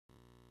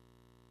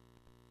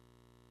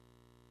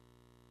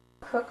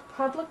Cook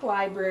Public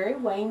Library,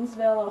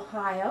 Waynesville,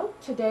 Ohio.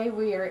 Today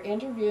we are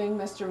interviewing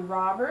Mr.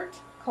 Robert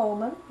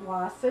Coleman,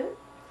 Wasson.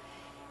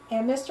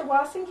 And Mr.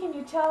 Wasson, can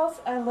you tell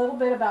us a little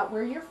bit about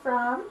where you're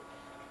from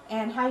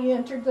and how you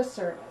entered the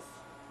service?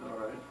 All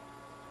right.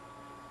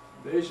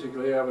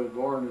 Basically, I was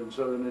born in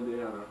southern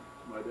Indiana.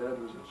 My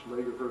dad was a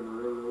slaver in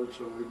the railroad,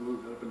 so we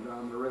moved up and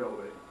down the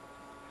railway.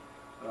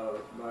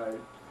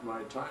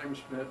 My time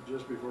spent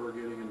just before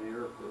getting in the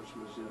Air Force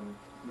was in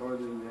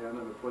northern Indiana,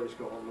 in a place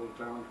called, a little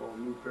town called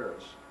New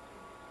Paris.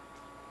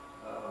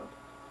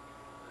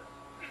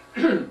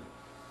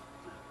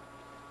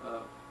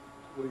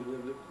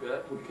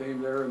 We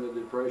came there in the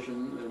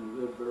Depression and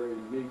lived very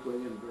meekly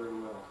and very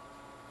well.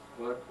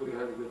 But we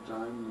had a good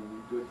time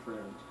and good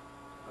friends.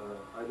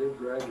 I did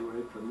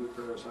graduate from New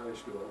Paris High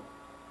School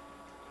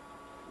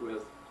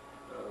with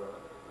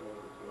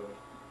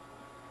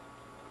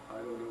I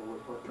don't know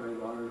what kind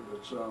of honors,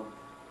 but some.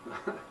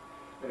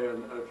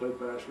 And I played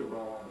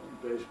basketball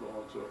and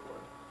baseball and so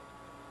forth.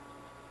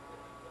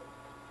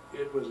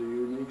 It was a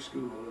unique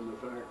school in the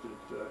fact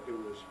that it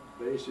was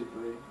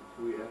basically,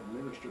 we had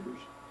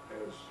ministers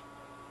as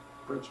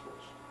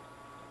principals.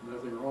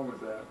 Nothing wrong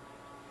with that,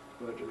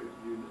 but you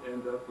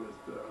end up with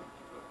a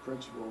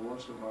principal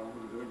once in a while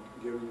who's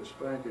giving a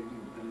spanking,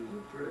 and he's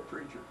a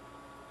preacher.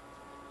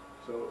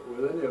 So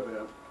with any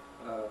event,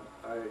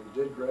 I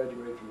did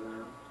graduate from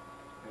there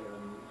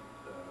and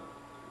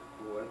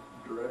went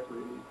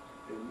directly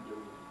into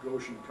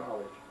Goshen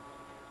College.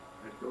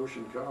 At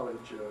Goshen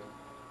College,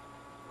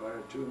 I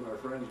had two of my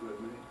friends with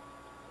me,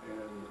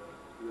 and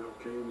they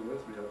came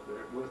with me up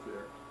there,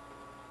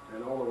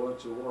 and all at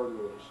once the war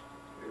rose,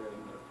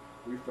 and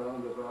we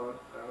found about,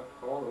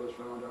 all of us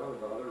found out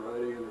about it,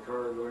 riding in the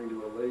car going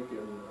to a lake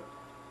in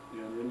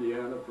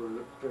Indiana for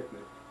a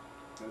picnic,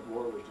 and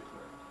war was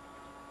declared.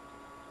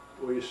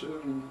 We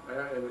soon,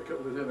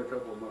 within a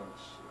couple of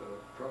months,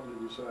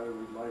 probably decided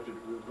we'd like to,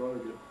 we were going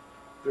to get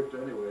picked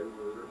anyway.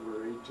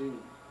 We're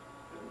 18,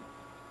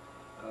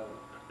 and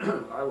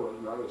I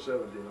wasn't. I was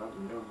 17. I was a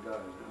young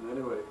guy. And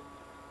anyway,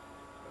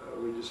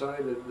 we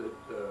decided that,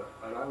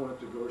 and I went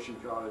to Goshen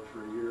College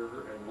for a year,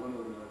 and one of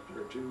them went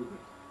there too, but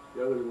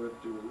the other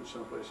went to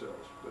someplace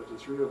else. But the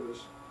three of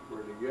us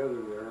were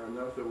together there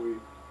enough that we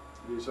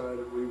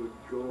decided we would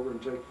go over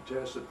and take the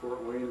test at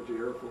Fort Wayne at the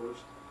Air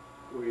Force.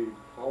 We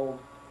all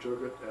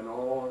took it, and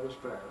all of us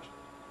passed.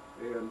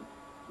 And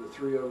the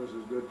three of us,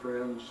 as good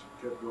friends,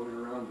 kept going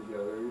around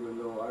together, even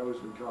though I was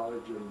in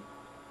college and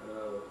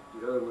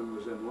the other one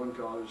was in one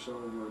college, some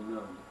of them were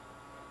none.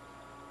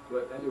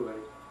 But anyway,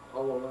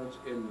 all at once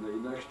in the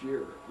next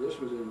year, this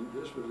was in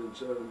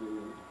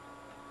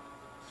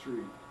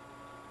 '73.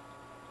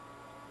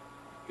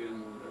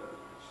 In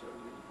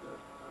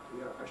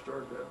I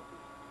started that.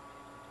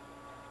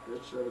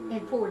 That's 73.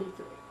 In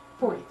 43.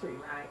 43,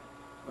 right?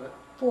 What?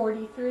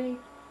 43.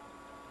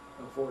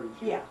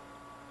 43. Yeah.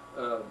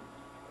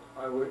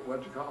 I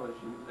went to college,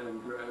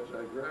 and as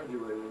I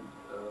graduated,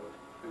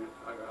 and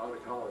I got out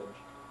of college,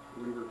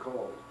 we were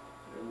called,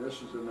 and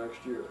this is the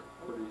next year,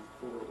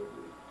 44 would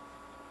be.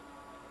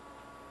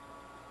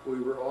 We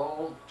were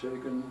all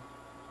taken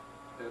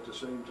at the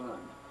same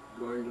time,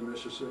 going to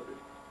Mississippi,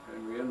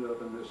 and we ended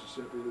up in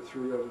Mississippi, the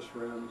three of us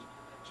friends,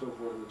 so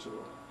forth and so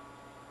on.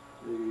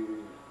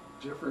 The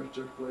difference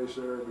took place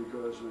there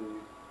because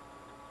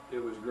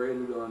it was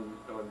graded on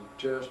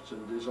tests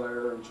and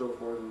desire and so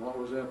forth, and what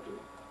was empty.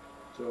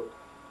 So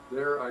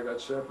there I got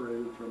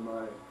separated from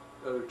my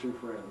other two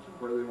friends.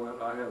 Where they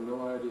went, I have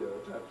no idea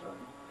at that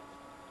time.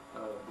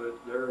 But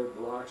there at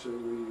Biloxi,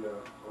 we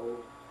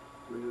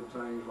did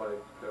things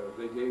like,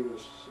 they gave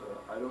us,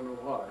 I don't know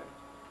why,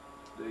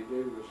 they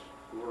gave us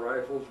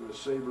rifles with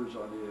sabers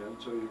on the end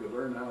so you could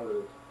learn how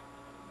to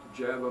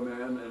jab a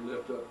man and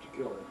lift up to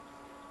kill him.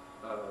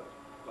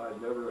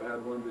 I'd never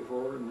had one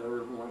before, and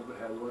never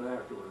had one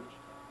afterwards.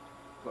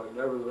 But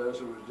nevertheless,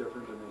 it was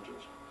different in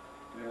interest.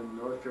 And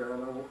North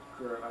Carolina,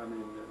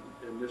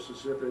 in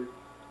Mississippi,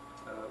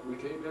 we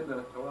came in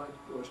that, well,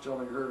 I was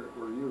telling her,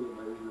 were you,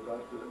 maybe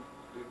about the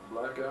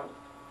blackout?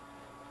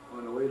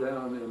 On the way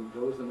down in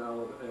Dothan,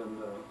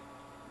 Alabama,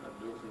 not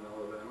Dothan,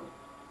 Alabama.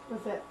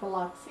 Was that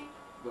Biloxi?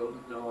 Well,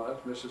 no,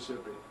 that's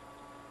Mississippi.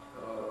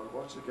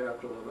 What's the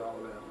capital of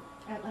Alabama?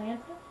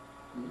 Atlanta?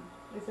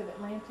 Is it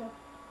Atlanta?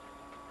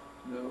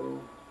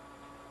 No.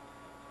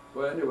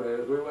 Well, anyway,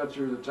 as we went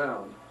through the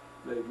town,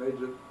 they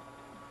made it,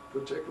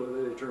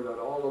 particularly, they turned out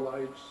all the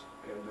lights,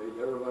 and made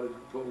everybody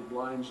pull the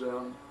blinds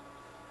down,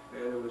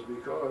 and it was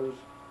because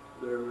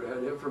they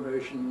had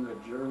information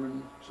that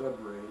German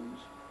submarines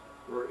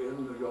were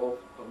in the Gulf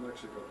of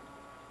Mexico,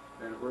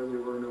 and where they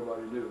were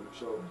nobody knew.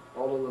 So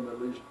all of them, at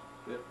least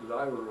that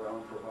I were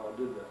around for a while,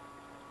 did that,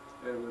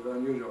 and it was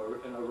unusual,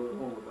 and I wrote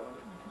home about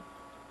it.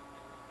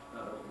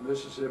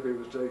 Mississippi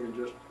was taking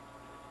just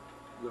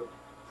the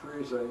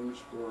free things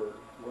for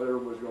whatever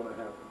was going to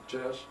happen.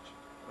 Tests,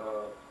 a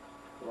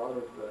lot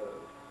of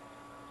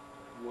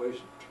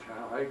ways,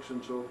 hikes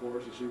and so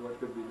forth to see what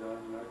could be done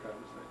and that kind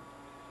of thing.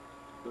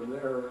 From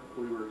there,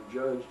 we were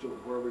judged to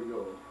where we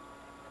go.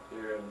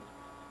 And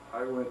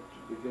I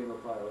became a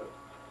pilot.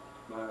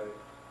 my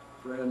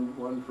friend,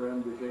 one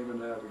friend became a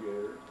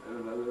navigator,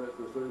 and another,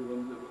 the third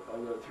one,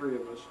 the three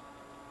of us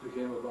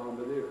became a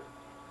bombardier,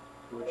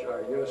 which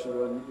I guess is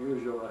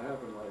unusual to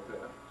happen like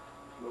that.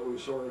 But we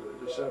sort of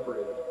just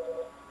separated.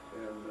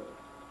 And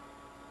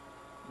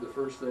the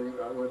first thing,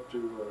 I went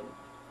to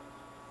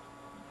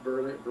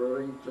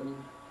Burlington,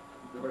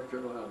 North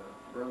Carolina.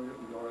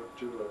 Burlington, North,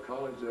 to a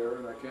college there,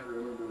 and I can't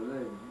remember the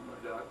name.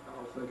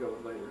 I'll think of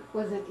it later.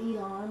 Was it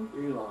Elon?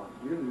 Elon,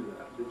 you knew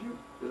that, did you?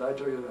 Did I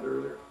tell you that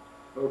earlier?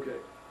 Okay.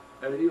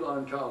 At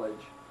Elon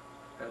College,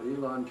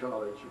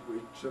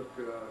 we took,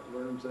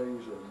 learned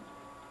things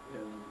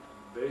in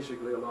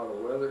basically a lot of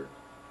weather,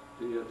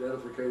 the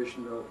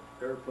identification of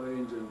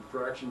airplanes in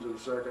fractions of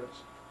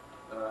seconds,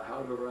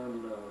 how to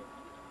run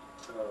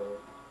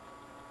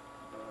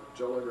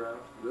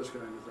telegraph, this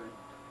kind of thing.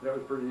 That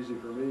was pretty easy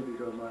for me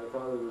because my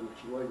father was a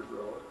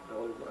telegrapher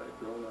all his life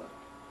growing up.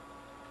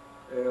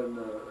 And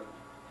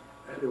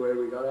anyway,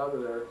 we got out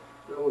of there.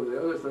 Oh, the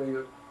other thing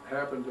that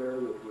happened there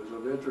that was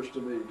of interest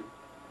to me,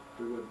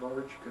 we would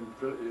march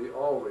completely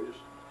always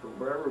from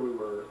wherever we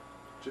were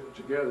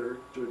together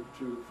to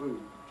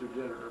food, to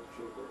dinner, and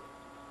so forth.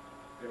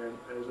 And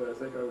as I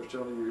think I was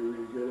telling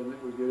you,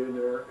 we get in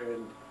there,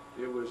 and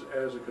it was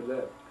as a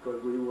cadet,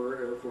 because we were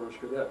Air Force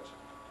cadets.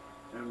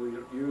 And we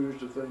used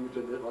the things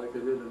they did like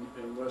they did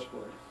in West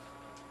Point.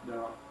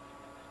 Now,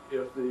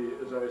 if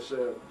as I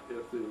said,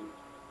 if the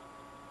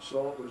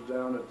salt was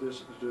down at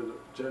this, to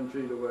 10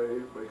 feet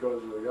away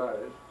because of the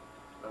guys,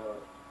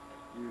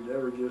 you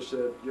never just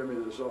said, give me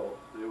the salt.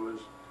 It was,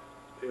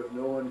 if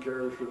no one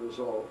cares for the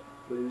salt,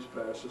 please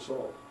pass the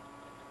salt.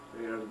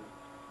 And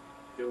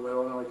it went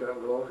on like that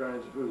with all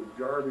kinds of food.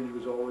 Garbage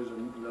was always at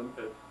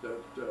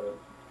the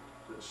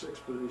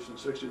 6th position,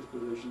 60th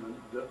position, and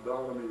the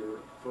bottom of your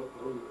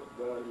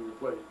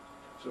plate.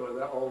 So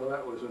that, all of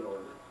that was in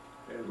order.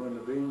 And when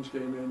the beans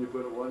came in, you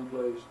put it one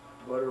place,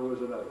 butter was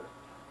another.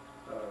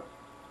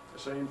 The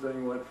same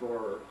thing went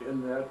for,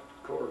 in that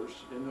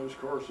course, in those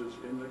courses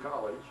in the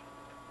college,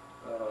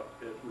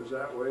 it was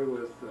that way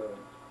with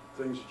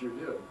things that you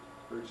did.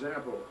 For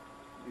example,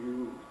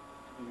 you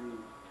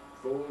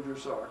fold your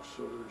socks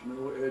so there's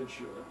no edge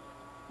showing.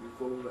 You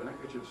fold the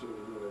handkerchief so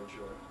there's no edge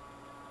showing.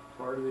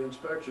 Part of the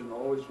inspection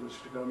always was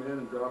to come in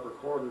and drop a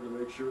quarter to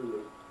make sure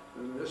that,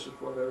 and this is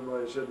what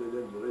everybody said they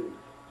didn't believe.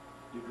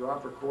 You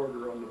drop a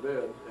quarter on the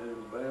bed and it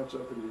will bounce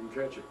up and you can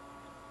catch it.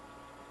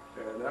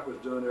 And that was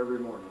done every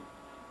morning.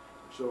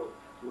 So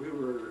we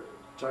were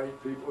tight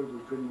people, we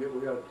couldn't get,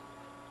 we had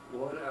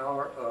 1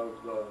 hour of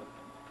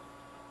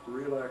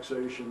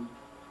relaxation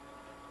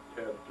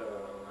at,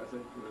 I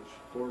think it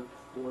was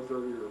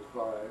 4:30 or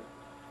 5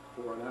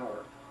 for an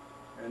hour,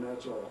 and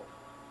that's all.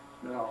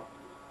 Now,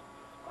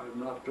 I've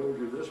not told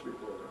you this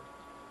before,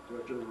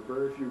 but there were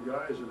very few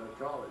guys in that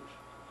college.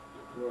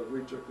 Well,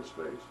 we took the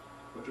space,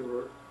 but there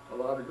were a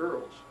lot of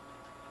girls.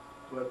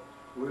 But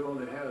we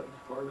only had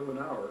part of an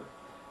hour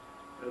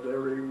at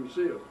every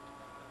museum.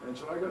 And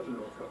so I got to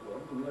know a couple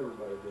of them, and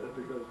everybody did,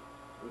 because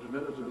the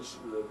minute the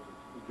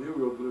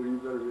bugle blew, you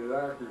better be an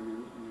actor,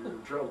 you're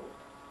in trouble.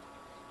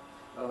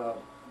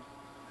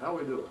 How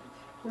we doing?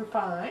 We're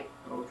fine.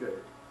 Okay.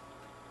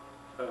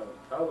 Out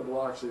of the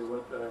blocks, I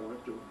went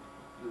to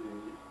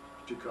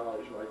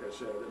college, like I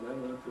said, and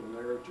then went from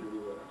there to,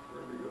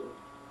 where we go?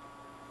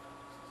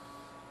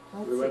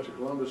 We went to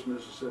Columbus,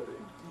 Mississippi.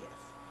 Yes.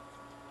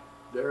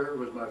 There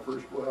was my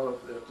first, well,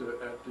 at the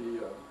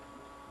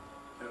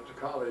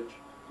college,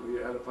 we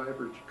had a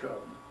Piper's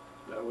Cub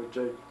that would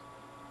take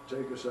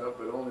us up,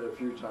 but only a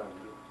few times,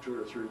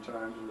 2 or 3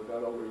 times, is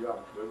about all we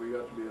got. But we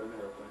got to be on an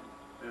airplane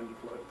and to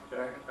fly,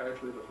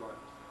 actually to fly.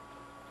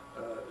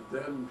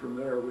 Then from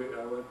there,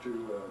 I went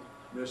to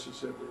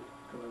Mississippi,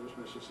 Columbus,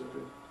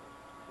 Mississippi,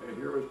 and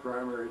here was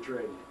primary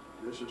training.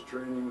 This is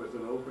training with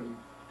an open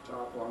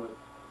top on it,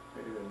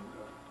 and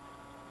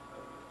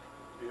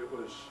it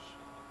was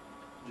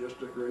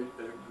just a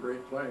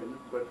great plane.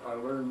 But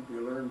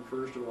you learn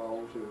first of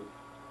all to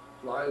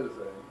fly the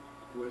thing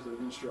with an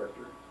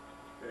instructor,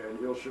 and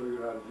he'll show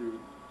you how to do,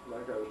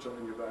 like I was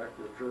telling you back,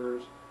 the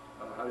curves,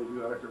 how do you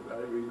do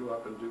acrobatic. We go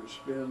up and do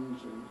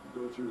spins and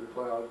go through the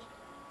clouds,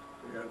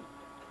 and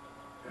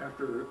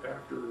after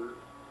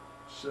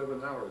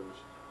 7 hours,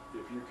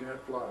 if you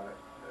can't fly,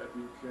 if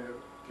you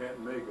can't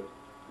make it,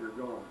 you're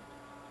gone.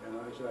 And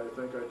I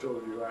think I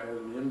told you I had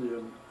an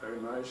Indian, a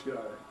nice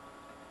guy,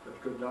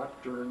 that could not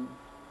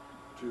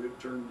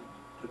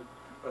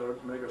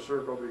make a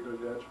circle because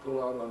you had to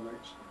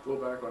pull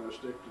back on the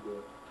stick to do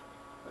it.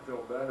 I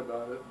felt bad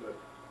about it, but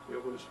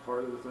it was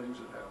part of the things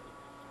that happened.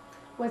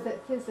 Was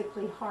it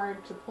physically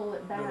hard to pull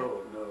it back?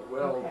 No.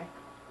 Well, okay.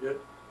 You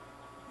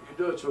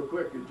do it so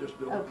quick, you just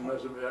don't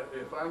mess with it.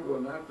 If I'm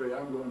going that way,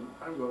 I'm going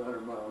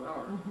 100 miles an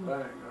hour. Mm-hmm.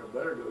 Bang! I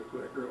better do it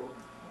quicker.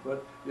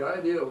 But the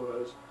idea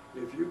was,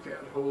 if you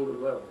can't hold a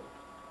level,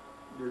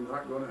 you're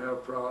not going to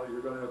have problems.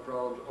 You're going to have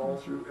problems all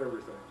through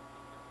everything.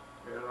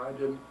 And I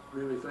didn't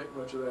really think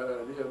much of that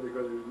idea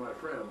because he was my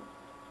friend,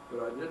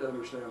 but I did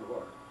understand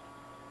why.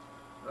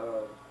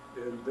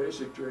 In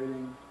basic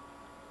training,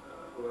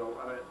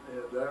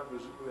 that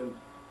was when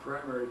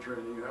primary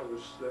training, that's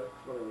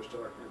what I was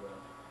talking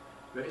about.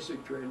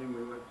 Basic training,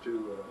 we went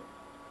to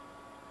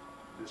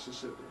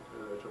Mississippi,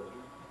 as I told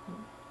you.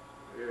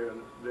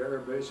 And their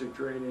basic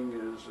training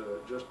is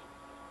it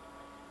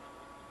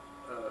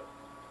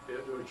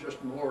was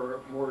just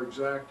more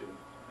exacting.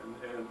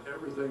 And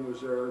everything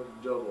was there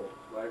double,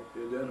 like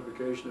the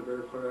identification of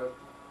aircraft.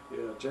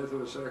 In a tenth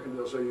of a second,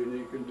 they'll say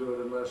you can do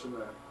it in less than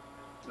that.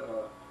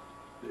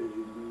 The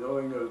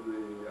knowing of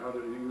how to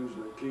use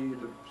the key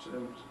to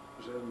send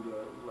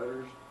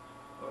letters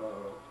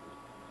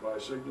by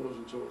signals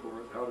and so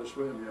forth, how to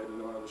swim, you had to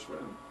know how to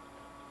swim.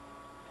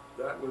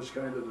 That was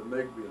kind of the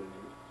make-believe.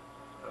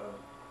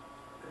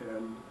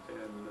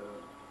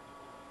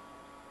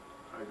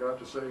 I got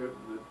to say that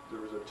there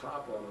was a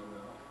top on it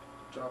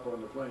now, top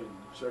on the plane,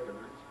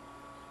 secondary,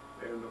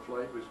 and the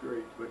flight was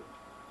great, but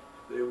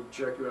they would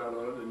check you out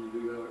on it and you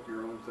do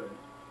your own thing.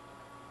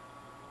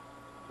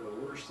 The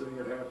worst thing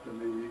that happened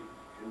to me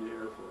in the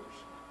Air Force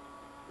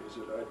is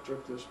that I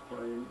took this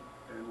plane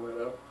and went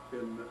up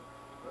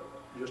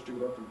just to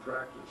go up and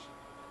practice.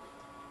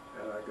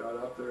 And I got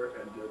up there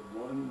and did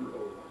one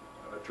roll.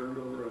 I turned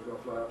over, I was going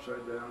to fly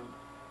upside down,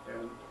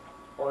 and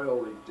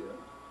oil leaked in.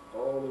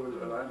 All the way,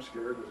 and I'm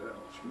scared as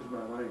hell, excuse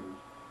my language.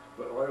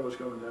 But oil was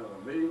coming down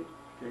on me,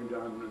 came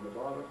down in the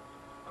bottom.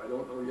 I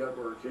don't know yet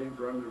where it came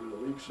from, there was a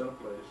leak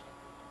someplace.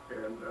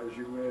 And as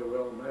you may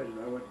well imagine,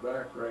 I went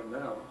back right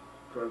now,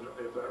 because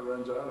if that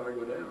runs out, I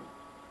go down.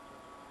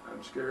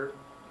 I'm scared,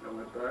 I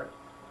went back.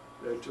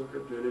 They took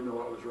it, they didn't know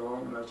what was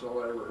wrong, and that's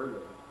all I ever heard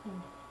of it.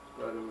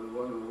 But it was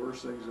one of the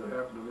worst things that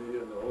happened to me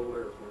in the whole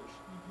Air Force.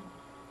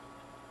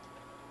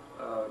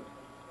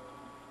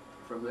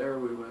 From there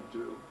we went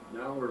to,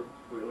 now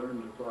we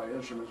learned to fly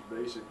instruments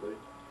basically,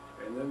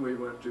 and then we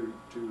went to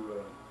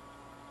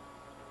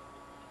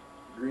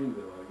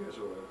Greenville, I guess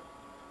it was.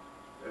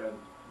 And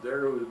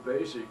there it was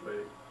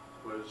basically,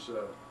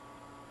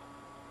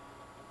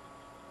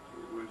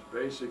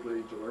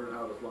 basically to learn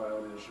how to fly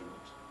on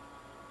instruments.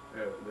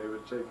 And they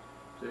would take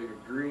a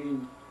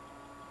green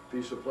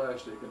piece of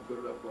plastic and put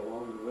it up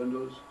along the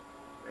windows,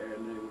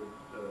 and they would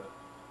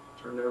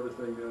turn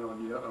everything in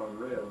on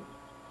red,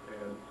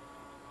 and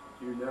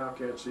you now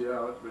can't see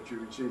out, but you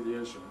can see the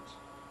instruments.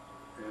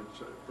 And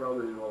so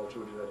probably they all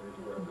told you that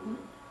before, I presume.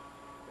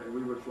 And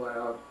we would fly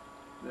out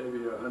maybe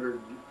 100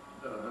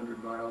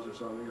 miles or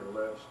something or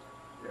less,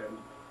 and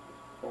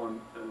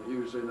he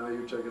would say, now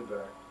you take it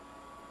back.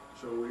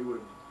 So we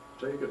would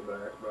take it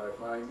back by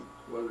flying,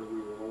 whether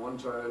we were on one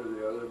side or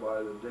the other,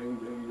 by the ding,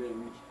 ding,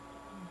 dings,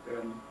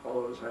 and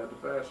all of us had to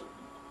pass it,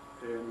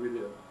 and we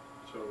did.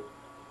 So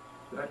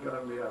that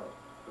got me out,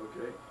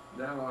 okay?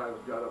 Now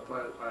I've got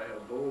I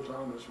had Bull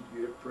Thomas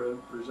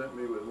present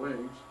me with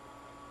wings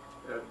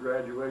at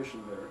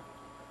graduation there,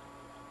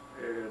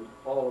 and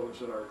all of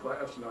us in our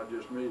class, not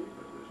just me,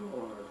 but it was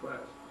all in our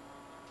class.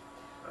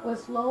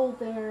 Was Lowell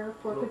there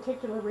for a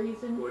particular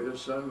reason? Well,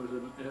 his son was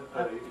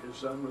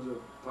a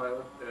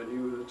pilot, and he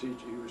was a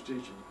teacher. He was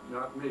teaching,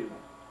 not me,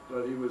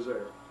 but he was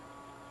there.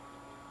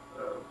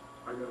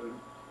 I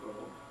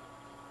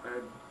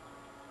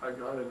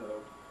got in a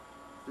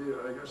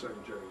theater. I guess I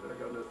can tell you that I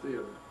got in a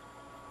theater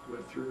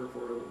with 3 or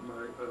 4 of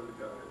my other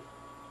guys,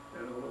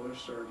 and all of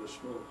us started to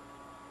smoke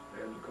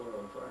and caught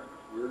on fire.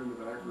 We were in the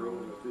back row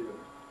in the theater,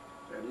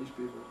 and these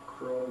people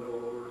crawling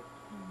all over,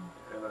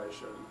 and I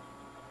said,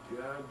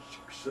 God,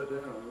 sit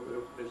down.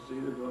 It's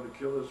either going to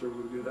kill us or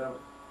we'll get out.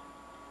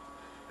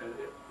 And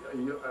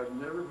I've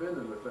never been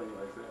in a thing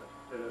like that,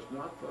 and it's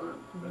not fun.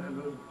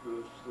 Man,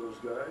 those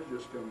guys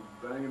just come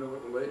banging over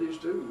the ladies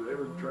too. They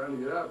were trying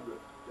to get out, but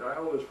the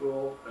aisle was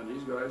full, and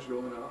these guys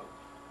going out.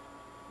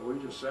 Well, we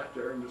just sat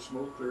there, and the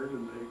smoke cleared,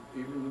 and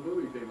even the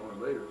movie came on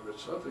later. But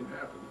something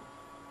happened,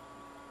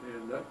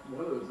 and that's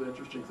one of the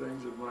interesting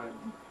things of my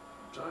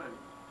time.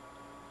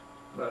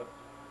 But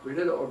we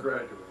did all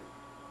graduate.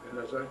 And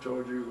as I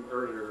told you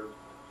earlier,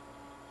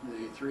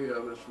 the 3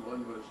 of us,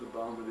 one was a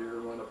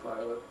bombardier, one a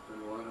pilot,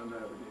 and one a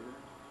navigator.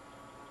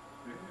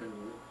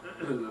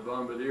 And the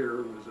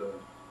bombardier was a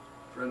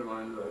friend of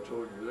mine that I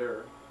told you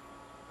there.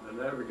 The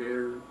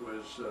navigator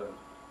was,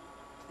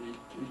 he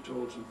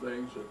told some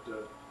things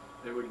that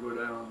they would go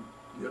down,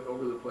 get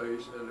over the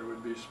place, and there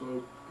would be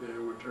smoke, and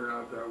it would turn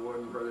out that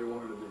wasn't where they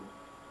wanted to be.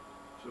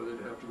 So they'd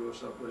have to go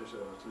someplace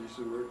else. And he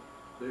said,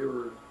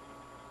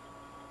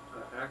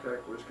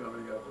 ACAC was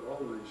coming up with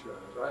all of these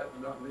guys.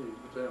 Not me,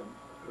 but them.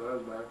 Because I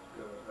was back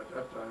at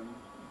that time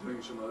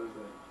doing some other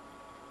things.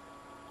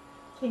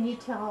 Can you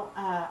tell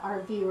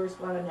our viewers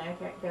what an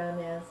ACAC gun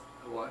is?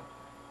 What?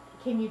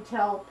 Can you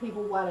tell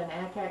people what an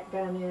ACAC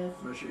gun is?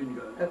 Machine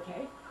gun.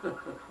 Okay.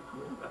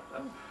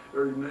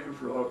 There's a name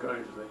for all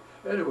kinds of things.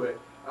 Anyway,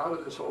 out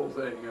of this whole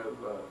thing of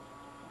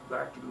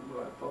back to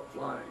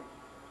flying,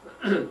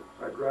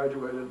 I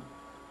graduated.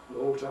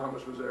 Lowell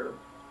Thomas was there.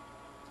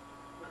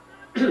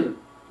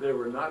 They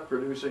were not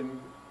producing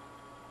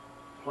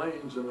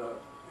planes enough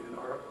in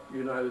our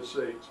United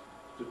States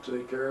to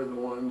take care of the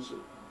ones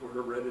that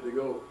were ready to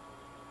go.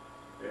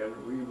 And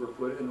we were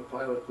put in a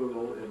pilot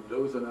pool in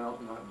Dothan,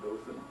 Alabama.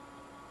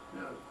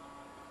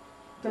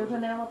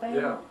 Dothan, Alabama?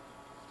 Yeah.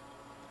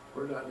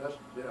 We're not, that's,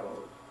 yeah,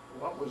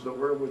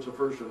 where was the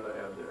first one I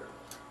had there?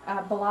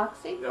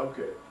 Biloxi?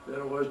 Okay, then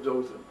it was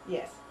Dothan.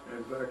 Yes.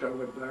 In fact, I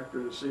went back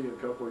there to see a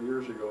couple of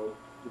years ago.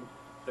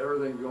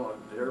 Everything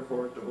gone, the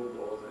airport, the whole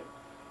ball thing.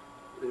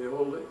 The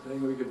only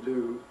thing we could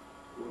do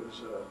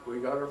was, we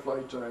got our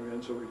flight time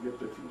in so we'd get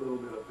the little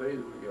bit of pay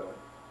that we got.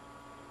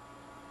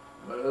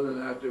 But other than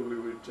that, we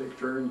would take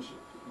turns,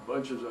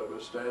 bunches of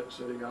us,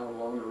 sitting out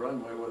along the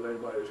runway whether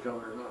anybody was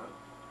coming or not.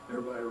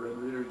 Everybody read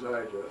Reader's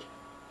Digest.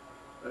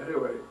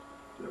 Anyway,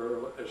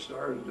 it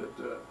started that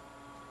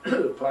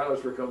the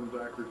pilots were coming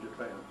back from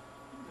Japan,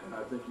 and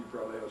I think you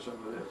probably have some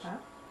of this.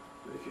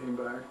 They came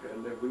back,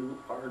 and then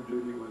our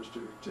duty was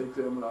to take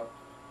them up,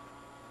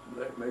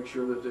 make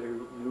sure that they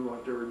knew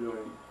what they were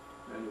doing,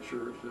 and as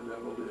sure as the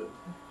devil did.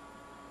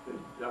 It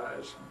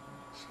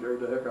scared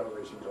the heck out of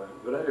me sometimes.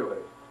 But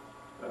anyway,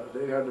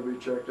 they had to be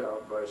checked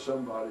out by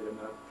somebody in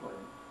that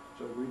plane.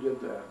 So we did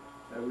that,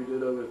 and we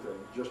did other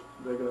things, just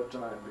making up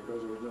time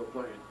because there was no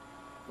plane.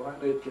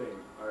 Finally it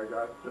came. I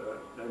got,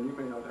 and you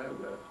may not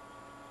have that.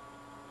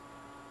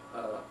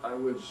 I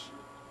was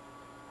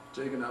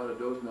taken out of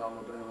Dothan,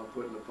 Alabama,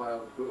 put in the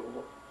pilot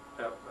pool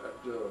at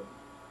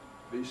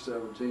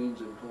B-17s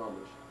in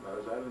Columbus. Now,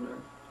 is that in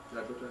there?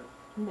 That's what that?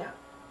 No.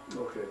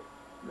 Okay.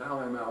 Now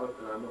I'm out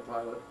and I'm a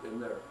pilot in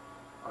there.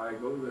 I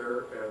go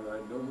there and I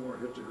no more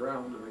hit the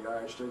ground than the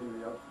guy is taking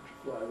me up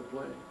to fly the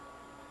plane.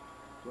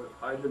 But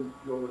I didn't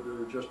go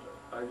there just,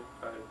 I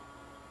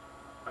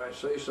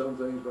say some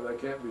things, but I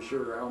can't be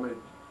sure how many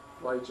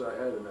flights I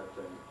had in that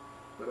thing.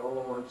 But all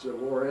at once the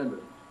war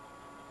ended.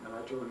 And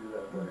I told you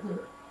that back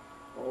there.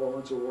 All at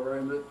once the war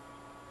ended,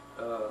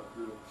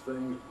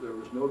 there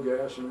was no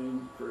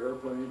gasoline for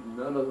airplanes,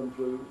 none of them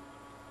flew.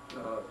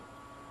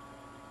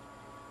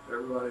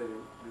 Everybody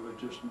was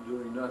just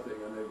doing nothing,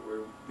 and they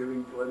were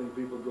letting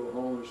people go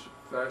home as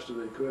fast as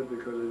they could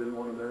because they didn't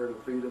want them there to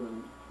feed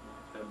them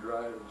and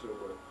drive and so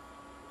forth.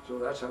 So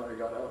that's how I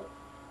got out.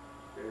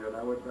 And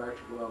I went back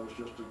to Columbus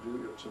just to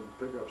do some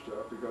pickup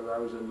stuff because I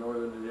was in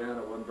northern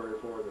Indiana, wasn't very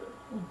far there.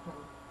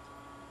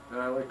 And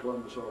I like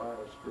Columbus, Ohio.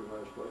 It's a pretty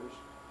nice place.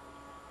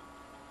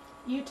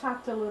 You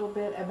talked a little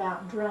bit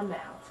about drum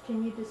outs.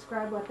 Can you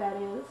describe what that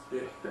is?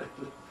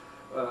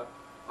 Yeah.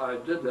 I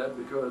did that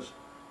because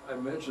I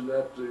mentioned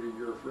that to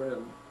your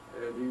friend,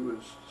 and he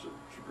was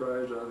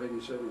surprised. I think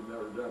he said he'd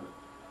never done it.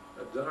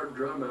 A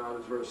drum out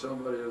is where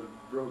somebody has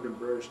broken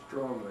very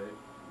strongly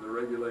the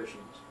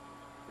regulations.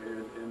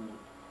 And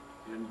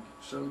in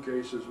some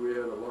cases, we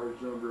had a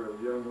large number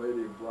of young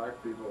lady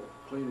black people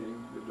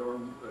cleaning the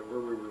dorm where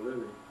we were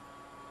living.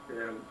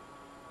 And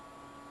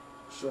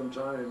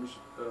sometimes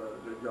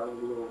it got a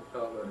little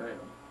out of hand.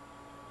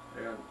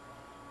 And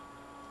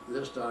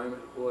this time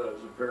it was,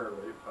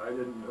 apparently. I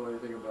didn't know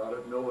anything about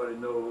it. Nobody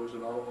knows.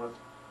 And all at once,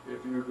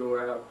 if you go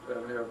out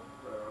and have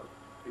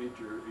eat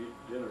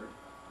dinner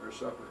or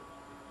supper,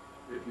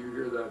 if you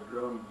hear that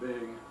drum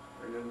bing,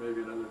 and then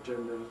maybe another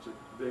 10 minutes it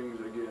bings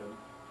again,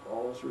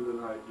 all through the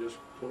night, just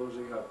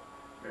closing up.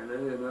 And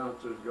then they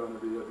announce there's going to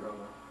be a drum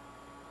out.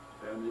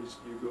 And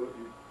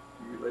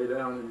you lay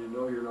down and you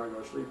know you're not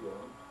going to sleep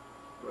long.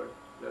 But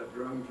that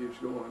drum keeps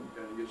going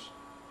and it gets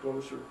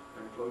closer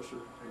and closer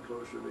and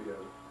closer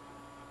together.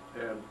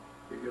 And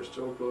it gets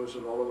so close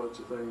that all of us,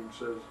 the thing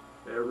says,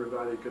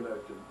 everybody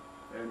connected.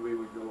 And we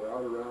would go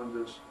out around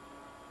this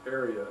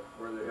area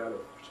where they had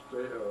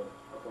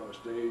up on a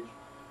stage,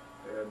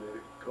 and they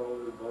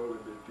called the boy,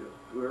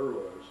 whoever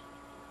was,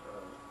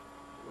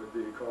 would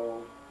be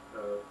called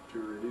to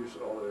reduce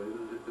all the,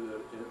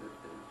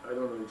 I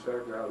don't know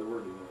exactly how the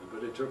wording was,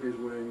 but they took his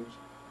wings,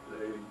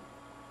 they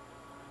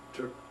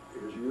took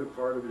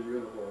part of his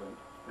uniform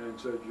and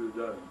said, "You're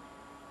done."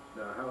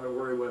 Now,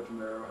 where he went from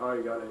there, how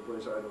he got any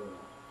place, I don't know.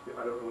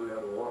 I don't know whether he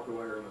had to walk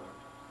away or not.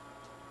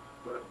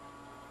 But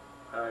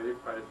I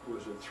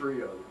was in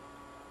 3 of them,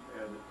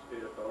 and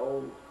it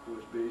all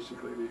was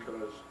basically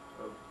because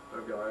of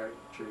a guy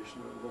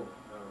chasing a woman.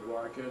 Now,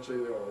 well, I can't say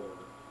they all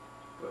were,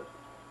 but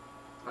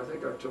I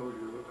think I told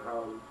you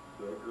how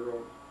the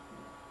girl,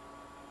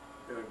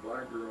 a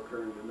black girl,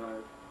 carried a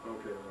knife.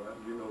 Okay, well,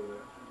 you know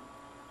that.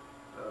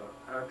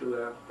 After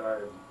that, I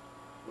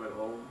went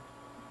home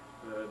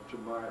to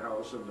my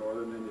house in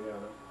northern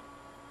Indiana,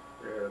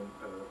 and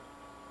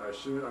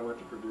I went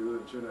to Purdue,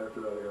 and soon after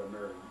that I got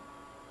married.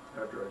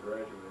 After I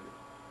graduated,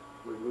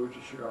 we moved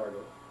to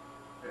Chicago,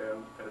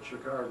 and at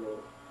Chicago,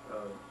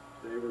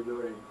 they were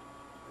doing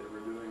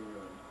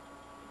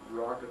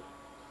rocket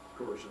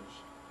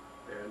courses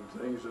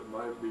and things that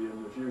might be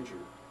in the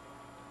future.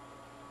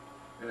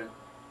 And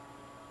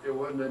it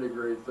wasn't any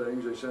great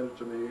things. They sent it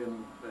to me,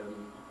 and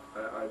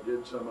I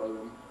did some of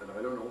them, and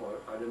I don't know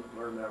what, I didn't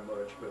learn that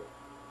much, but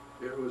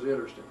it was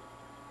interesting.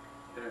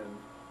 And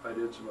I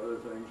did some other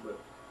things, but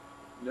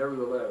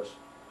nevertheless,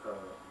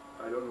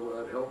 I don't know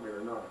whether that helped me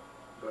or not,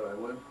 but I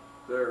went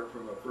there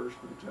from a first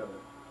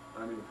lieutenant,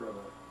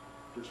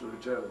 just a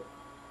lieutenant,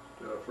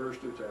 to a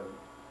first lieutenant,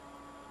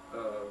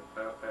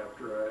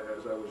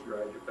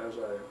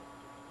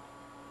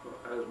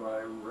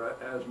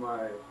 as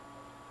my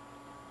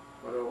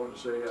what I want to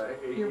say,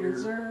 eight Your years.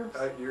 reserves?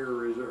 8 year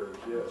reserves,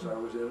 yes, I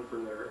was in it for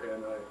there,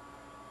 and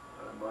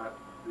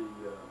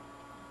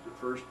the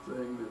first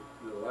thing,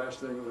 the last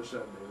thing that was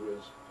sent me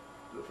was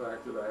the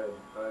fact that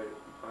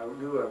I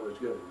knew I was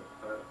getting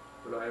it,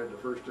 but I had the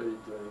first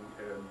aid thing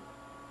and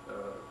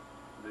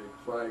the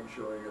flag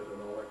showing it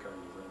and all that kind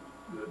of thing.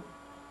 That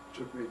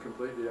took me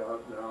completely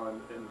out now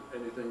in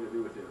anything to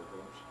do with the Air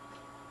Force.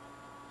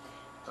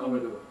 How am I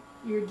doing?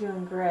 You're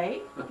doing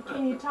great.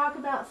 Can you talk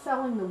about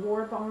selling the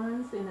war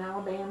bonds in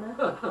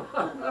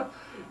Alabama?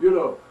 You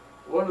know,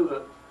 one of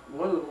the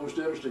most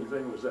interesting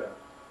things was that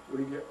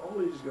we get all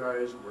these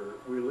guys where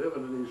we live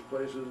in these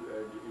places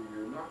and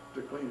you're not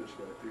the cleanest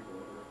kind of people in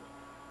the world.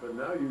 But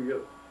now you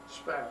get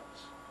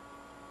spats,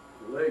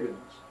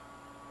 leggings,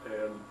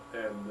 and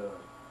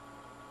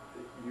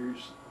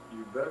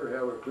you better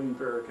have a clean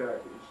pair of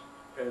khakis,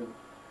 and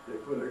they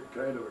put a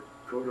kind of a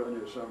coat on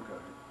you of some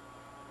kind.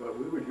 But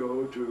we would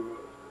go to,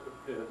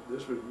 we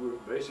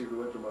basically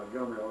went to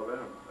Montgomery,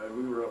 Alabama, and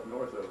we were up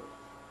north of it.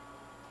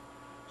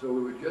 So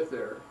we would get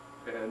there,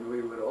 and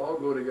we would all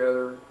go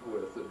together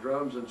with the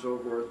drums and so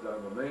forth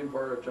down the main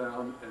part of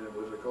town, and it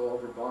was a call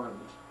for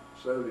bonds,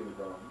 savings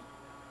bonds.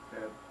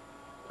 And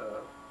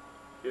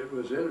it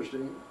was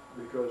interesting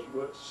because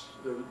we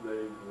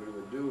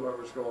would do what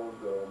was called,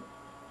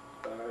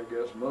 I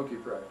guess, monkey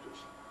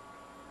practice.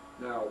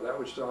 Now, that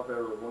would stop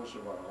every once in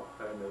a while,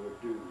 and they would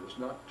do this,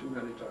 not too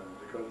many times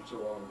because it's a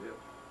long dip.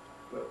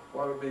 But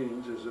what it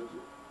means is that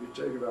you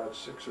take about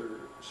six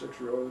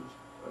rows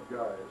of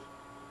guys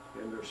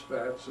in their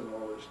spats and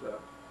all this stuff,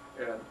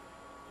 and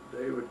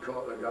they would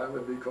call, the guy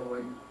would be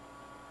calling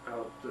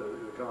out the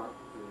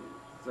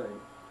thing,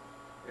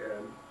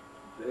 and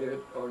they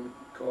on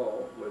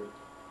call would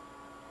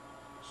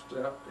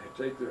stop,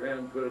 take their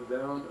hand, put it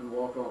down, and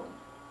walk on.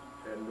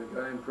 And the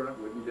guy in front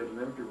wouldn't get an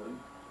empty one,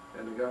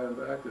 and the guy in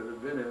back that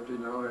had been empty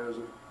now has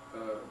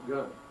a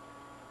gun.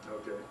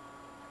 Okay,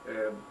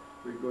 and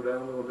we'd go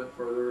down a little bit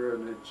further,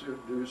 and they'd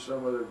do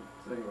some other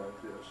thing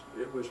like this.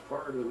 It was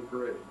part of the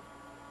parade,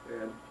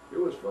 and it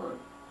was fun.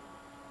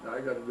 Now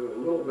I got to do it a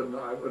little bit.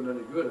 I wasn't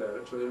any good at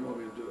it, so they didn't want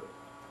me to do it.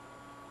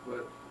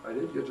 But I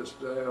did get to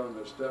stay on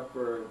the step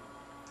where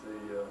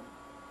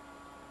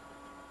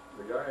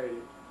the guy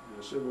in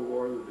the Civil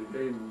War that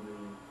became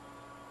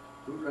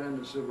who ran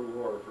the Civil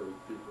War for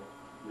people.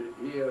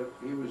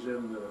 He was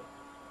in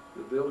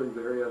the building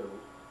there. He had a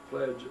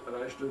pledge, and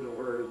I stood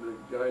where the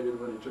guy did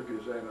when he took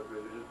his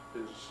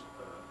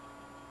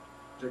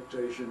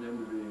dictation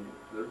into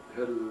the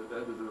head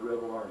of the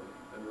rebel army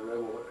and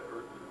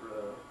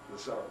the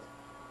South.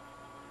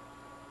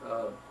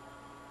 I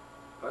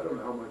don't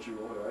know how much you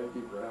want. I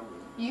keep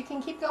rambling. You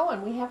can keep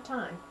going. We have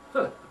time.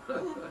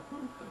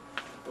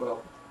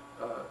 Well,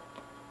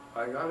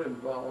 I got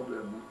involved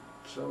in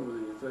some of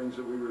the things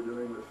that we were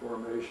doing with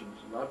formations,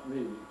 not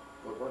me,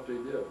 but what they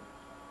did,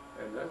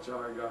 and that's how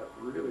I got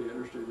really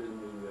interested in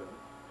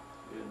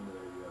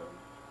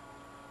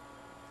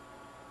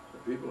the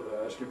people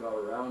that asked about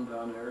around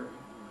down there,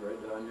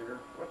 right down here.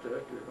 What the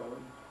heck do you call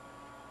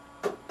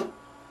them?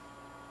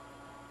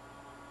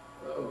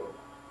 Oh.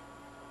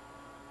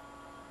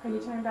 Are you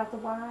talking about the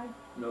Y?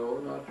 No,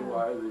 not the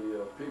Y.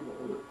 The people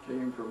that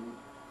came from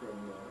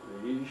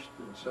the east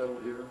and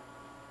settled here.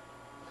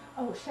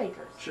 Oh,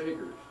 Shakers.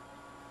 Shakers.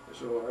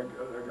 So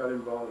I got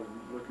involved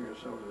in looking at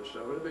some of this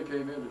stuff. It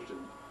became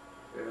interesting.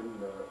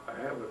 And I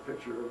have a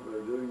picture of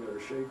them doing their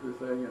shaker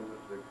thing and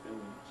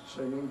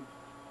singing.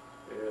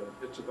 And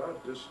it's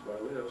about this, by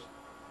this.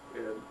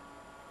 And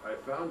I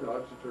found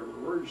out that there were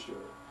words to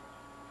it.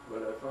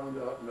 But I found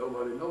out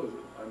nobody knows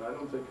them. And I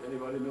don't think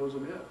anybody knows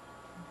them yet.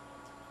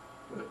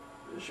 But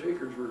the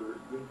Shakers were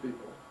good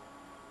people.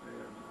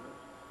 And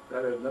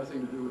that had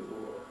nothing to do with the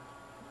war.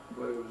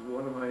 But it was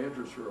one of my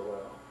interests for a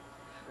while.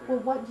 Well,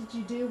 what did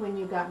you do when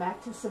you got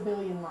back to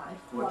civilian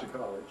life? Went to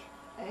college.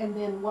 And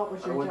then what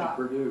was your job? I went to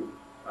Purdue.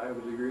 I have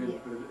a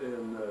degree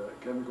in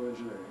chemical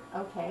engineering.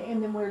 Okay,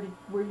 and then where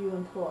were you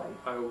employed?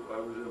 I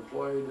was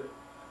employed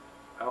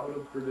out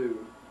of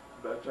Purdue.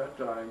 At that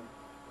time,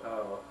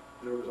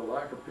 there was a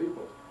lack of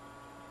people.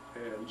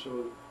 And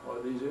so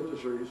these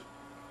industries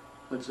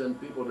would send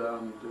people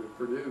down to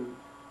Purdue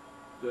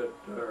that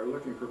are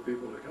looking for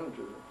people to come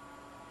to them.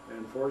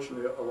 And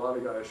fortunately, a lot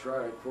of guys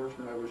tried.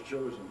 Fortunately, I was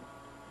chosen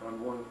on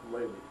one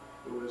lady.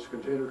 It was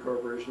Container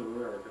Corporation of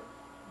America.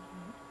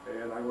 Mm-hmm.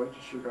 And I went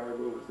to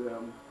Chicago with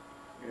them.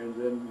 And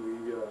then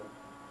we,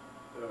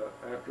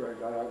 after I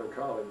got out of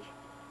college,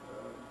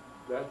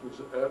 that was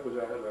after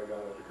I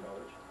got out of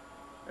college.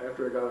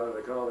 After I got out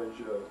of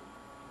college,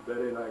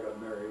 Betty and I got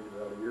married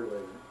about a year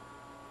later.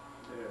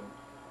 And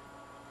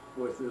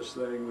with this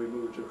thing, we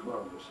moved to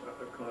Cleveland.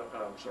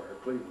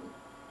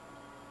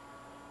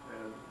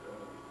 And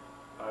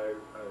I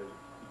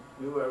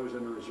knew I was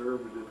in the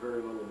reserve, but did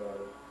very little about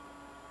it.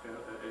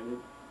 Any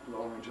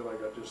long until I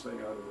got this thing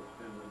out of the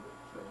thing.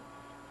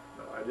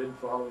 I did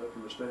follow it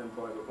from the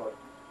standpoint of what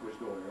was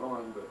going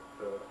on, but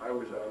I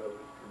was out of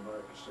it from my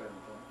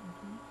standpoint.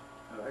 Mm-hmm.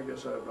 And I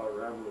guess I about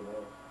rambled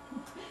enough.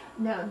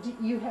 Now, do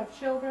you have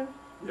children?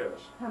 Yes.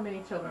 How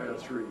many children? I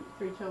have 3.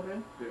 3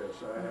 children?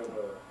 Yes, I Okay.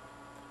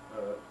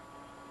 have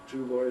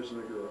 2 boys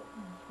and a girl.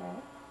 Okay.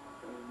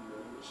 And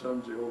the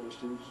son's the oldest.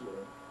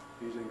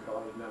 He's in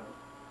college now.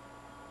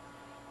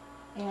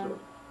 And So,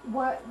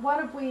 what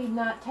have we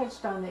not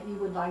touched on that you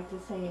would like to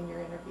say in your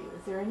interview?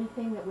 Is there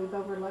anything that we've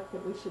overlooked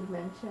that we should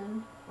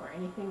mention, or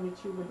anything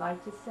that you would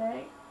like to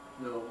say?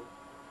 no.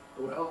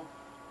 Well,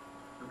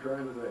 I'm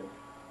trying to think.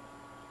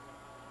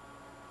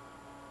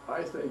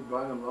 I think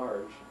by and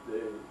large,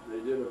 they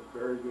did a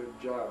very good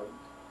job.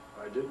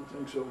 I didn't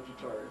think so at the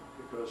time,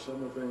 because some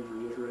of the things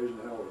were just raising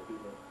hell with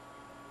people.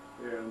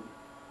 And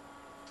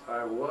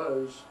I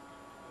was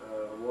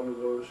one of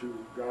those who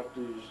got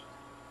these,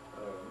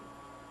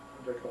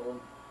 what do they call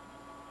them?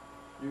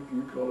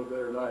 You call it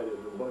better than I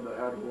did, the one that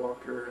had to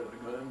walk carrying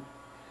a gun.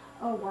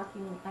 Oh,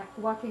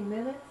 walking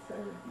minutes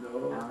or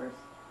No, hours?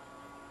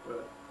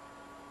 but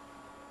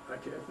I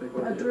can't think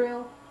what A it is.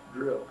 drill?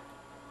 Drill.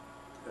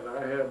 And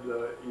I had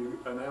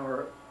an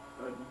hour,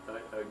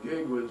 a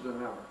gig was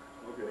an hour,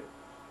 okay.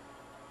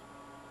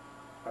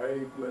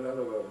 I went out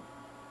of a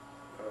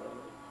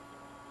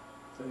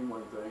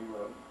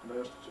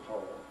mess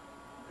hall,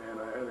 and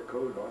I had a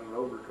coat on, an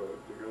overcoat,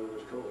 because it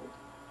was cold.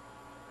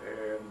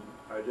 And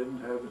I didn't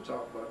have the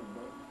top button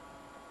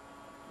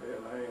on.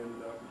 And I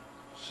ended up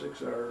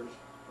 6 hours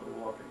of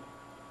walking.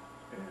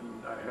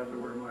 And I had to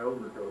wear my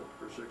overcoat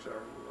for 6 hours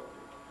of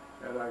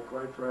walking. And I,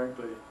 quite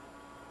frankly,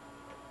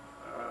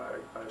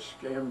 I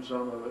skimmed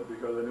some of it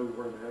because I knew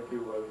where the heck he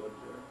was up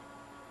there.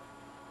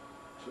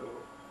 So,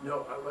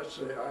 no, let's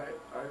say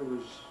I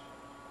was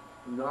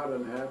not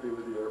unhappy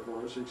with the Air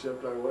Force,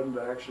 except I wasn't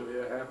actually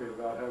happy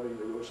about having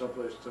to go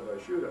someplace that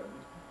somebody shoot at me.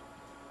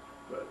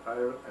 But I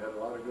had a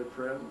lot of good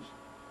friends.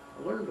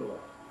 I learned a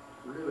lot,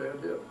 really I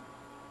did.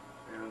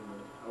 And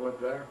I went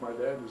back, my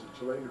dad was a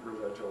telegrapher,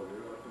 as I told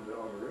you, up and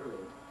down the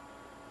railroad.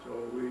 So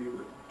we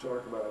would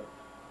talk about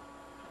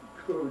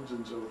codes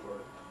and so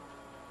forth.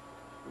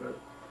 But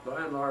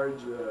by and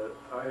large,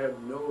 I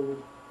had no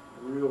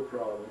real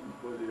problem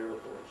with the Air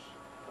Force.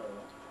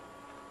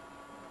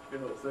 You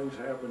know, things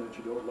happen that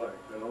you don't like,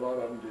 and a lot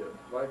of them did.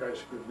 Like I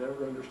could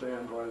never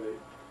understand why they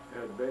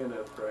had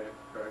bayonet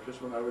practice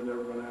when I was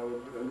never going to have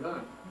a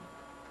gun.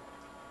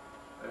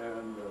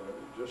 And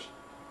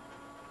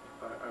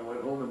I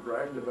went home and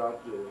bragged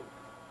about the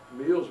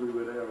meals we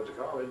would have at the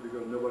college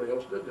because nobody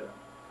else did that.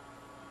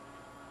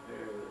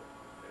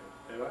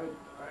 And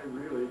I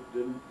really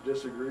didn't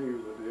disagree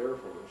with the Air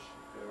Force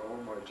in all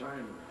my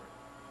time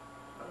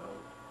there.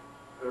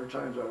 There are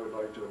times I would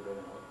like to have been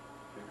out,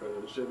 because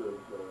instead of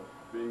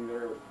being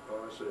there,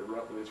 I say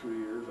roughly 3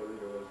 years, I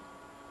think it was,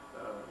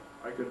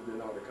 I could have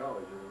been out of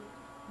college early.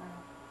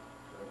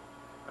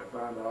 I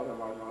found out I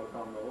might not have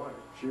found my wife.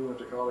 She went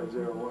to college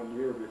there 1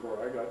 year before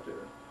I got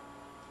there.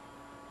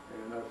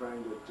 And I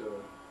found that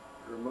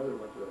her mother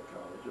went to that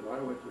college, and I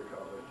went to the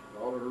college, and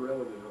all of her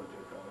relatives went to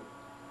the college.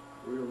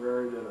 We were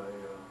married in a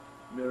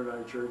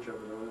Mennonite church up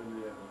in northern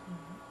Indiana.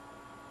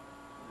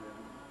 And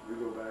we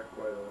go back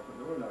quite often.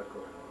 No, we're not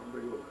quite often,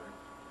 we go back.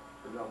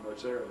 There's not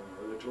much there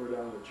anymore. They tore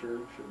down the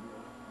church, and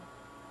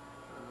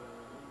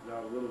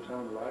now the little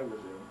town that I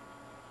was in.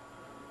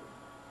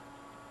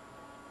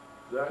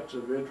 That's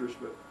of interest,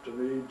 but to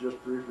me, just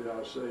briefly,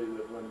 I'll say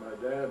that when my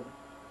dad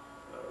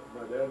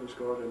was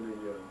caught in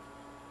the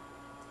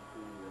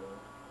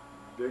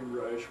big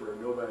rush where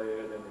nobody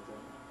had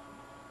anything,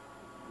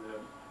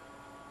 then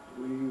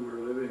we were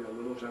living in a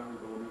little town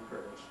called New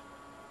Paris,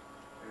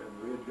 and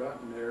we had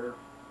gotten there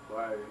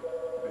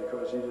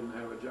because he didn't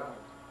have a job.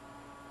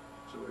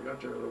 So we got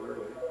there a little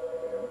early,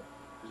 and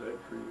is that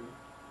for you?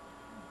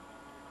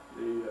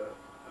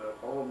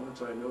 All at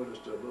once I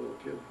noticed a little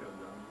kid come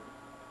down there,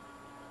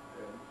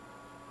 and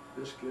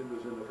this kid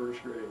was in the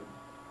 1st grade,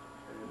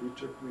 and he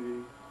took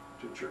me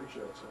to church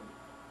that Sunday,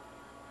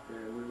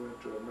 and we went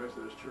to a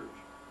Methodist church,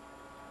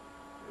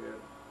 and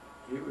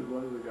he was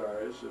one of the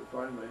guys that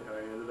finally I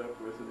ended up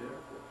with in the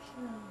Air Force.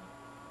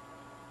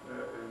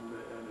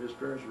 And his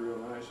parents were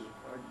real nice.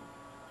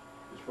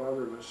 His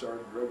father was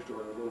started a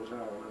drugstore in a little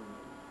town, and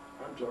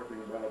I'm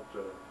talking about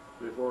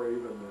before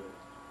even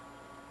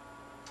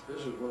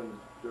this is when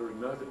there was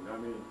nothing. I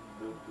mean,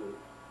 the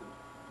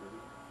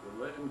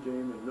land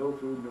came and no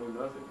food, no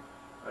nothing.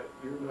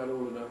 You're not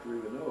old enough to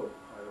even know it,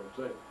 I don't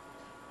think.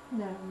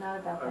 No, not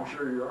about that. I'm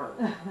sure you aren't,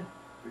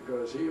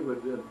 because he'd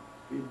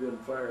been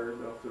fired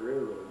off the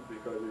railroad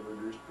because he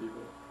reduced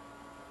people,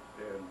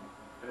 and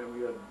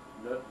we had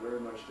not very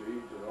much to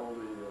eat, and all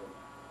the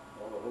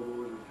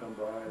hobos would come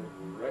by, and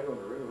we were right on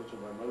the railroad, so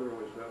my mother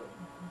always said,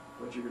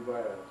 once you could buy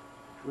a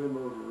twin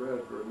loaf of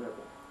bread for a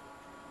nickel,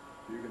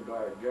 you can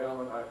buy a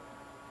gallon.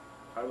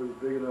 I was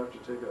big enough to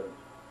take a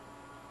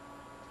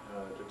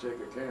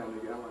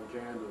gallon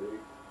can to the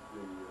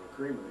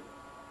creamery,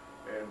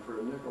 and for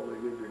a nickel they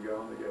give you a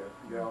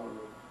gallon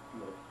of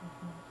milk.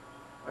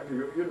 I could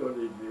go, you don't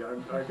need me.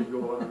 I could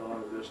go on and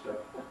on with this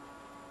stuff.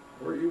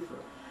 Where are you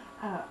from?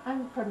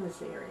 I'm from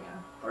this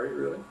area. Are you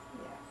really?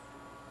 Yes.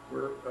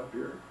 We're up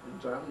here in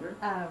town here?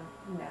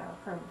 No,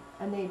 from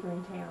a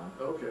neighboring town.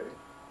 Okay.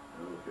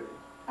 Okay.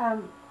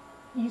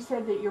 you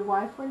said that your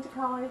wife went to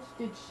college.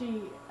 Did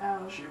she?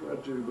 She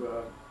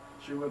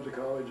went to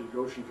college at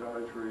Goshen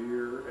College for a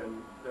year,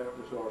 and that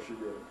was all she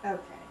did.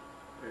 Okay.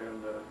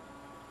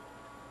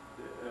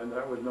 And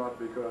that was not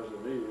because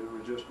of me. It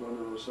was just one of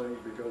those things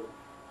because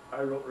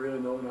I don't really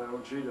know now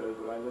what she does,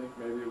 but I think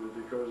maybe it was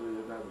because they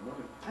didn't have the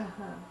money.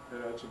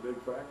 And that's a big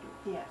factor.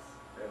 Yes.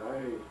 And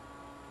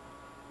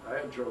I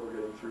had trouble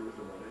getting through with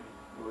the money,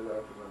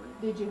 without the money.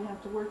 Did you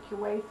have to work your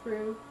way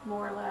through,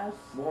 more or less?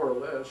 More or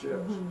less, yes.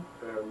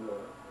 And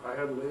I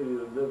had a lady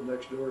that lived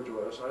next door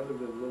to us. I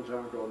lived in a little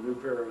town called New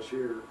Paris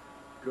here.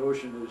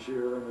 Goshen is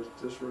here, and it's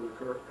just where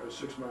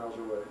 6 miles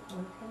away.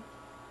 Okay.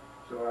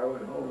 So I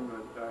went home,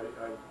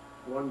 and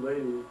one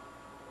lady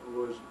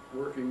was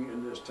working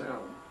in this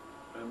town,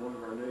 and one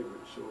of our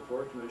neighbors. So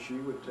fortunately, she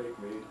would take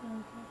me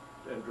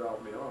and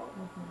drop me off,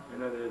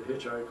 and then I'd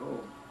hitchhike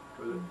home.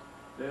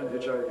 Then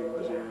hitchhiking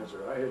was the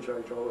answer. I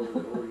hitchhiked all over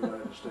the whole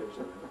United States.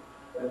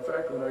 In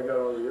fact, when I got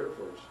out of the Air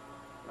Force,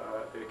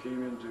 it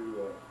came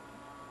into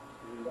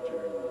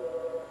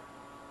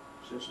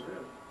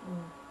Cincinnati.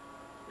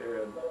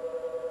 And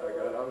I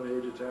got out of the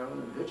edge of town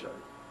and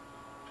hitchhiked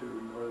to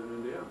northern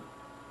Indiana,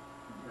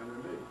 and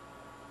then me.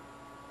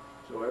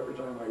 So every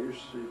time I used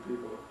to see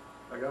people,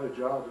 I got a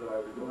job that I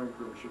was going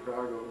from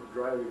Chicago,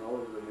 driving all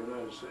over the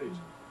United States.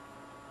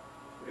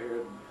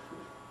 And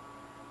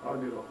I'll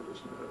get off of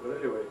this in a minute, but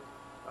anyway,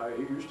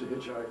 he used to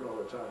hitchhike all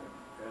the time.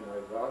 And I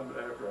vowed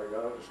after I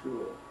got out of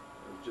school,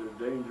 it's a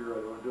danger,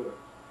 I don't do it.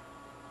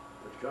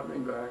 But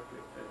coming back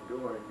and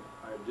going,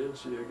 I did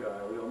see a guy.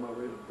 I was on my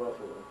way to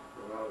Buffalo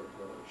from out of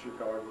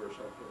Chicago or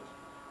someplace.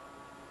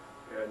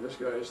 And this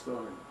guy is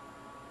thumbing.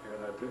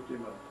 And I picked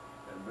him up.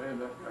 And man,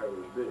 that guy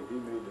was big.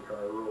 He made the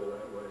car roll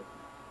that way.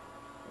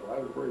 Well, I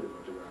was worried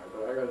about the guy,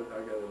 but I got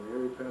in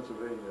Erie,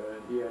 Pennsylvania,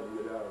 and he had to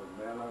get out. And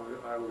man,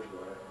 I was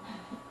glad.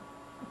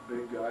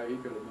 Big guy, he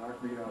could have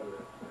knocked me out of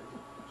that thing.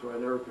 So I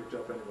never picked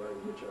up anybody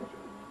to hitchhike to.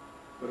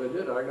 But I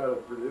did. I got to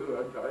Purdue.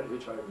 I'd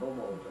hitchhike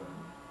home all the time.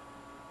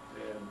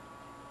 And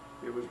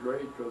it was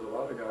great because a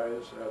lot of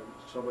guys had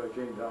somebody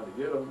came down to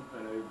get them,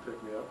 and they would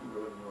pick me up and go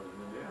to northern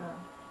Indiana.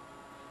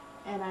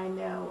 And I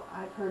know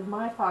I've heard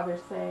my father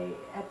say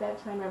at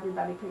that time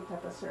everybody picked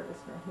up a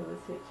serviceman who was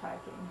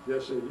hitchhiking.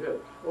 Yes, they did.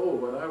 Oh,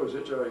 when I was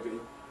hitchhiking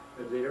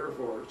at the Air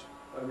Force,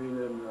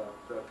 in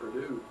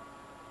Purdue,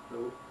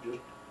 just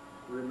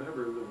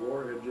remember the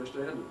war had just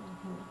ended.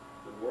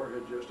 The war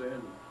had just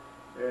ended,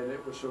 and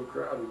it was so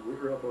crowded. We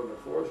were up on the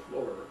 4th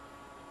floor,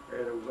 and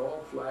it was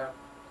all flat,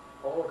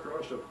 all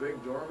across a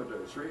big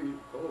dormitory. It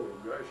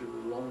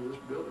was along this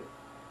building.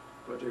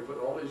 But they put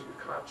all these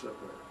cots up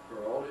there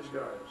for all these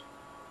guys.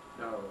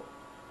 Now,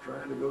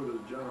 trying to go to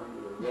the John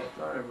was a rough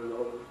time with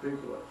all those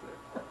people up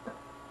there.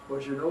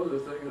 But you know the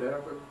thing that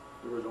happened?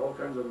 There was all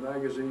kinds of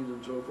magazines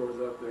and so forth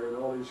up there, and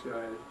all these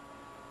guys.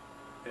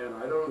 And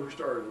I don't know who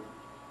started them,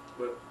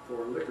 but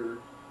for liquor,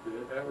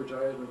 the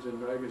advertisements in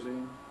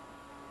magazine,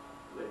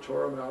 they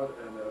tore them out,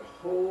 and that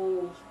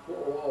whole 4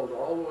 walls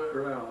all the way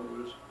around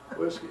was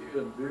whiskey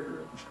and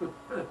beer.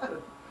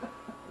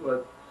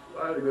 But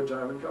I had a good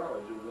time in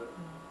college,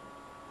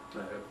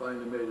 and I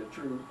finally made it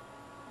through.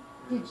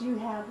 Did you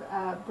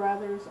have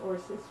brothers or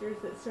sisters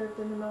that served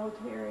in the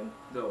military?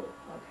 No.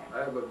 Okay.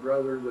 I have a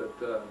brother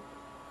that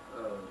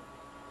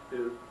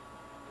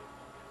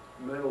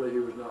mentally he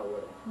was not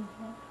well,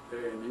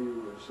 and he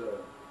was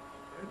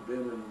had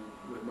been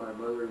with my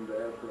mother and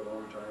dad for a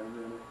long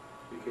time. And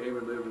he came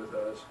and lived with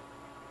us,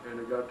 and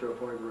it got to a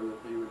point where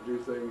he would do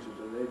things that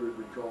the neighbors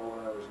would call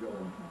when I was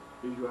gone.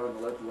 He'd go out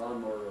and let the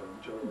lawnmower run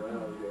until it ran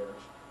out of gas.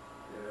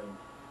 And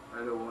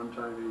I know one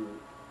time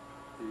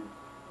he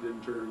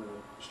didn't turn the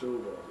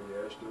stove off, the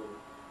gas stove.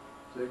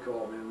 They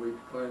called me, and we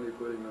finally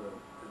put him in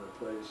a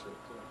place that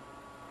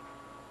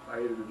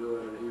I hated to do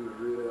it, and he was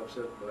really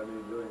upset by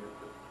me doing it.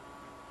 But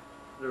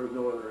there was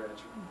no other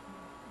answer.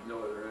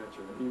 No other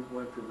answer. And he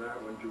went from that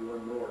one to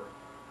one more,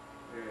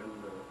 and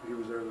he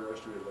was there the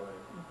rest of his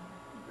life.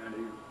 And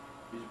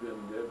he's been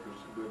dead for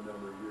a good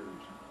number of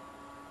years.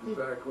 In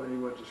fact, when he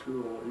went to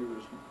school,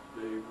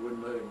 they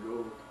wouldn't let him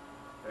go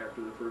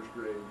after the 1st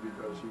grade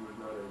because he was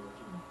not able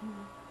to.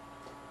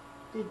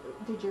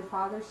 Did your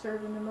father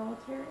serve in the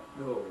military?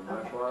 No,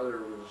 my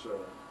father was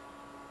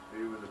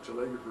he was a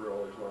telegrapher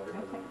all his life.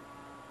 Okay.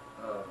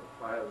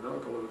 I had an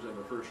uncle who was in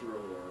the First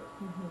World War.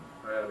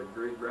 I had a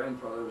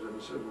great-grandfather who was in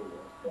the Civil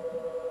War.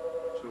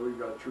 So we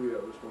got 3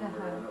 of us, one way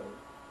or another.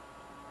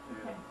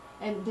 Okay.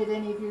 And did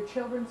any of your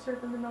children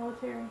serve in the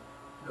military?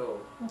 No.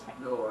 Okay.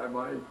 No,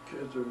 my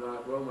kids are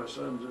not. Well, my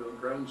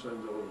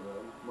grandson's old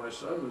enough. My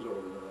son was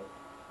old enough,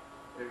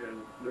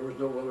 and there was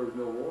no war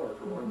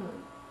for one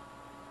thing.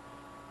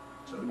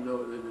 So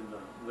no, they did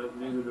not.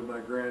 Neither did my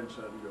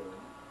grandson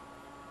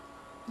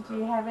go. Do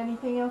you have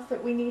anything else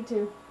that we need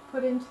to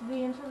put into the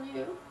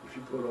interview? If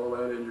you put all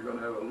that in, you're going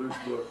to have a loose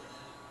book.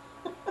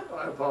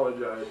 I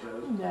apologize,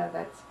 Nez. No,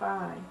 that's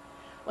fine.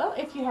 Well,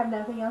 if you have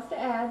nothing else to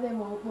add, then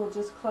we'll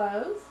just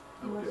close,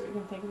 unless you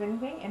can think of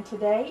anything. And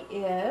today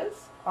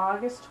is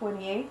August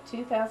 28,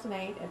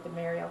 2008 at the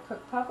Mary L.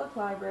 Cook Public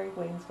Library,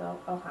 Waynesville,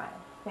 Ohio.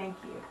 Thank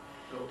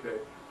you. Okay.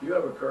 Do you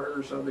have a card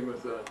or something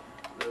with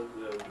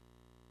the